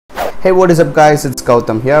Hey, what is up guys, it's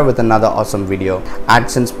Gautam here with another awesome video.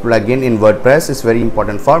 AdSense plugin in WordPress is very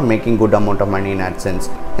important for making good amount of money in AdSense.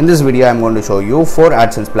 In this video I'm going to show you 4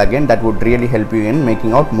 AdSense plugin that would really help you in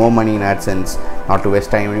making out more money in AdSense. Not to waste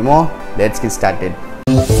time anymore, let's get started.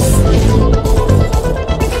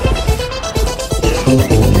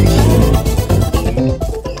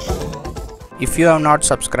 If you have not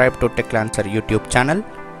subscribed to TechLancer YouTube channel,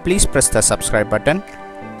 please press the subscribe button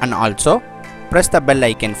and also press the bell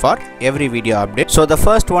icon for every video update. So the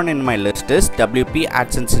first one in my list is WP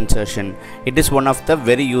Adsense Insertion. It is one of the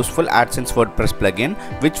very useful AdSense WordPress plugin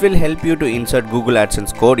which will help you to insert Google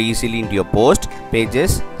AdSense code easily into your post,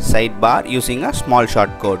 pages, sidebar using a small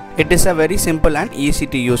shortcode. It is a very simple and easy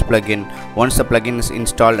to use plugin. Once the plugin is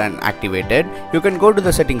installed and activated, you can go to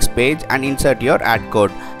the settings page and insert your ad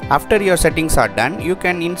code. After your settings are done, you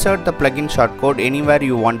can insert the plugin shortcode anywhere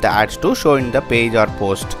you want the ads to show in the page or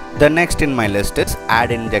post. The next in my list is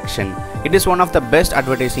Ad Injection. It is one of the best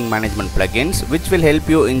advertising management plugins which will help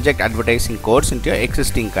you inject advertising codes into your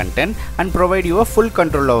existing content and provide you a full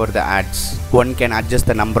control over the ads. One can adjust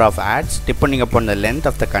the number of ads depending upon the length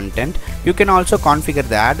of the content. You can also configure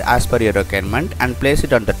the ad as per your requirement and place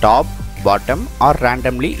it on the top, bottom or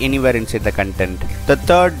randomly anywhere inside the content. The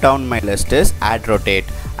third down my list is Ad Rotate.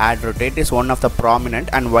 Ad Rotate is one of the prominent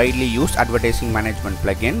and widely used advertising management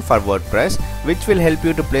plugin for WordPress which will help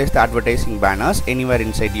you to place the advertising banners anywhere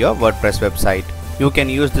inside your WordPress website. You can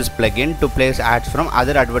use this plugin to place ads from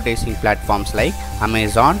other advertising platforms like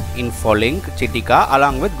Amazon, Infolink, Chitika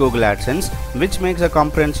along with Google AdSense, which makes a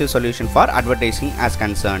comprehensive solution for advertising as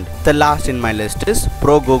concerned. The last in my list is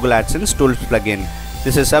Pro Google AdSense Tools plugin.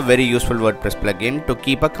 This is a very useful WordPress plugin to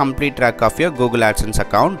keep a complete track of your Google AdSense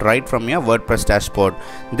account right from your WordPress dashboard.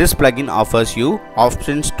 This plugin offers you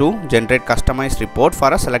options to generate customized report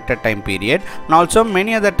for a selected time period and also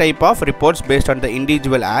many other type of reports based on the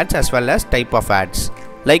individual ads as well as type of ads.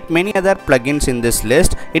 Like many other plugins in this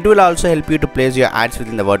list, it will also help you to place your ads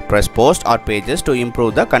within the WordPress post or pages to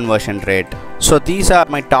improve the conversion rate. So these are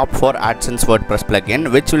my top 4 AdSense WordPress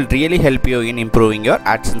plugin which will really help you in improving your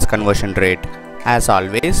AdSense conversion rate. As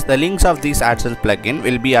always, the links of these AdSense plugin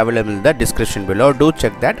will be available in the description below. Do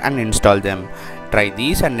check that and install them. Try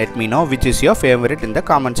these and let me know which is your favorite in the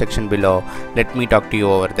comment section below. Let me talk to you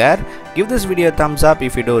over there. Give this video a thumbs up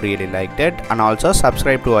if you do really liked it and also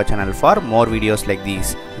subscribe to our channel for more videos like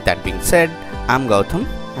these. That being said, I'm Gautam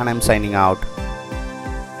and I'm signing out.